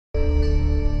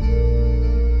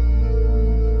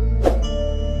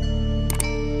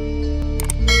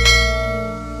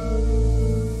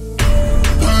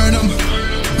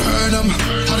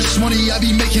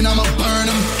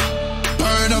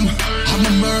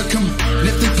work 'em. And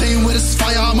if they playing with this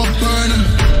fire, I'ma burn 'em.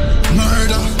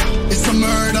 Murder, it's a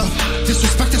murder.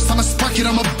 Disrespect us, I'ma spark it,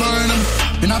 I'ma burn 'em.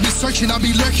 And I'll be searching, I'll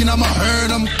be lurking, I'ma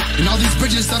hurt 'em. And all these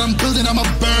bridges that I'm building, I'ma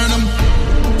burn 'em.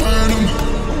 Burn 'em,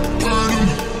 burn 'em.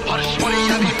 All this money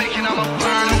I be making, I'ma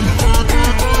burn 'em.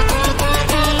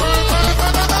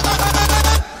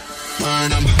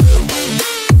 Burn 'em.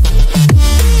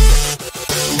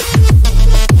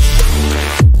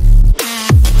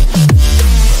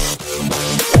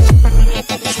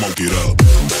 Smoke it up.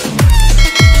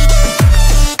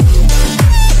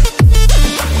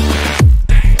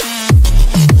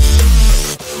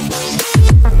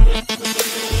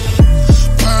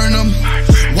 Burn 'em.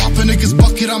 Whopping niggas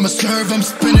bucket, I'ma serve 'em.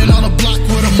 Spinning on a block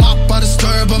with a mop, I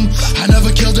disturb 'em. I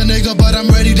never killed a nigga, but I'm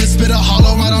ready to spit a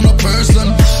hollow right on a person.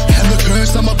 And the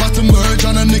curse, I'm about to merge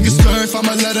on a nigga's turf.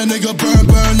 I'ma let a nigga burn,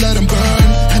 burn, let him burn.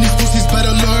 And these pussies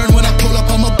better learn. When I pull up,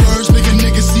 I'ma burst. Make a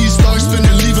nigga see stars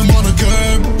spinning, leave him on a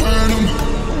curb. Burn 'em,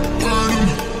 burn 'em.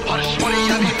 All this money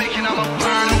I be making, I'ma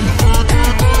burn 'em.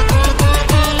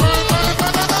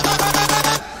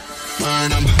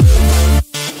 Burn 'em.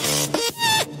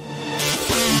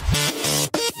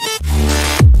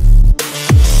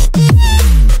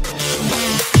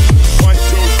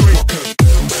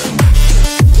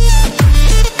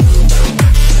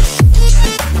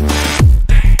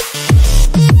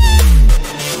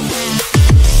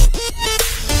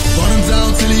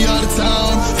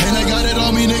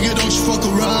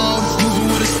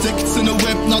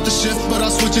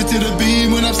 To the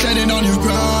beam when I'm standing on your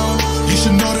ground. You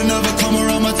should know to never come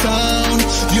around my town.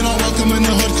 You're not welcome in the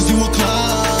hood cause you a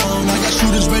clown. I got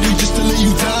shooters ready just to lay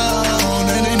you down.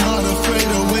 And they not afraid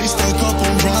to waste a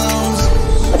couple rounds.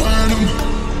 Burn 'em,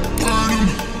 burn 'em.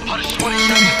 All this money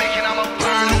I be making, I'ma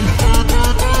burn 'em.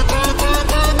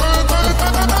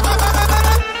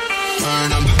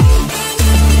 Burn 'em.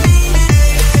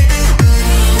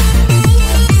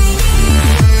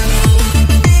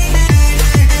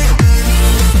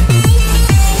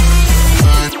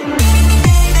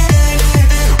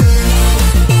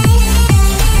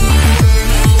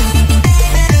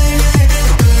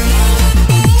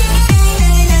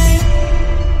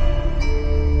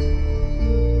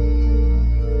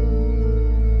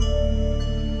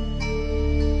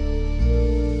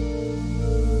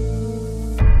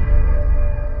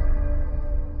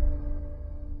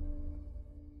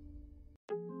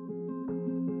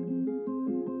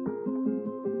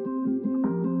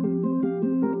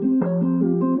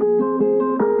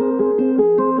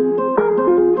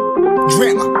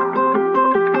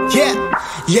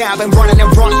 Yeah, I've been running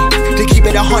and running to keep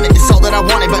it 100, it's all that I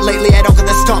wanted. But lately I don't get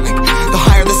the stomach. The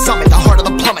higher the summit, the harder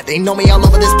the plummet. They know me all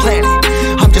over this planet.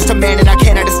 I'm just a man and I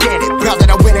can't understand it. Proud that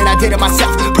I win and I did it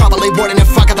myself. Probably wouldn't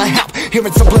if I got the help.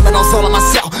 Hearing subliminals all on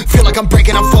myself. Feel like I'm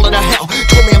breaking, I'm falling to hell.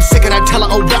 Told me I'm sick and I tell her,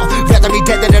 oh well. Rather be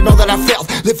dead than to know that I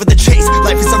failed. Live for the chase,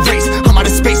 life is a race. I'm out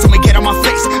of space, I'ma get on my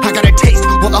face. I got a taste,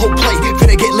 want the whole plate.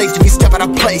 Finna get laced if you step out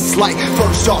of place. Like,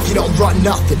 first off, you don't run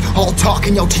nothing. All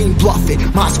talking, your team bluffing.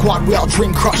 My squad, we all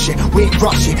dream crushing. We ain't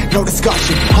rushing, no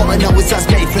discussion. All I know is us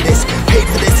made for this. Paid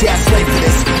for this, yeah, slave for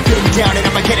this. Been down and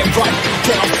I'ma get it right.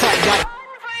 Get on fight like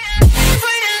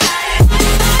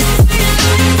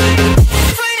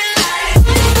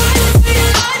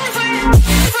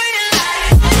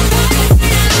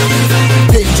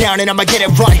down and I'ma get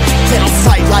it right. Get on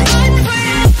sight like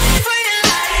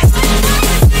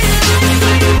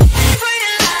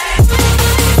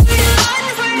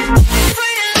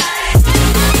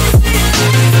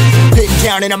been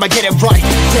down and I'ma get it right.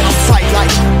 Get on sight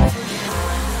like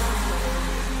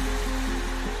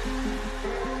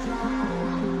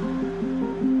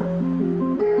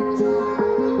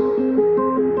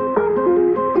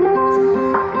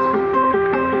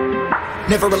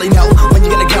never really know when you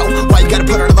gonna go. Why you gotta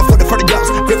put another foot in front of yours?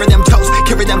 River them toes,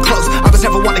 carry them close. I was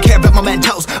never one to care about my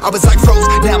mentos. I was like froze,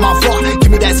 now I'm on floor.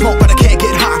 Give me that smoke, but I can't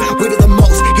get high. We do the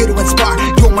most, here to inspire.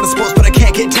 Doing what I'm supposed, but I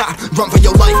can't get tired. Run for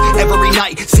your life every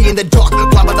night. See in the dark,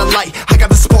 blind by the light. I got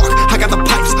the spark, I got the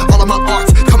pipes. All of my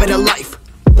arts coming to life.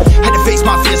 Had to face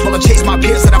my fears while I chased my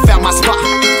peers, and I found my spot.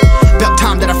 About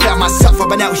time that I found myself. I've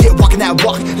been out here walking that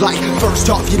walk. Like, first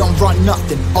off, you don't run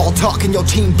nothing. All talking, your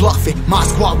team bluffing. My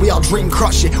squad, we all dream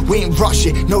crushing. We ain't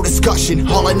rushing, no discussion.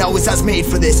 All I know is I was made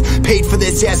for this. Paid for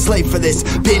this, yeah, slave for this.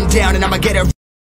 Been down and I'ma get it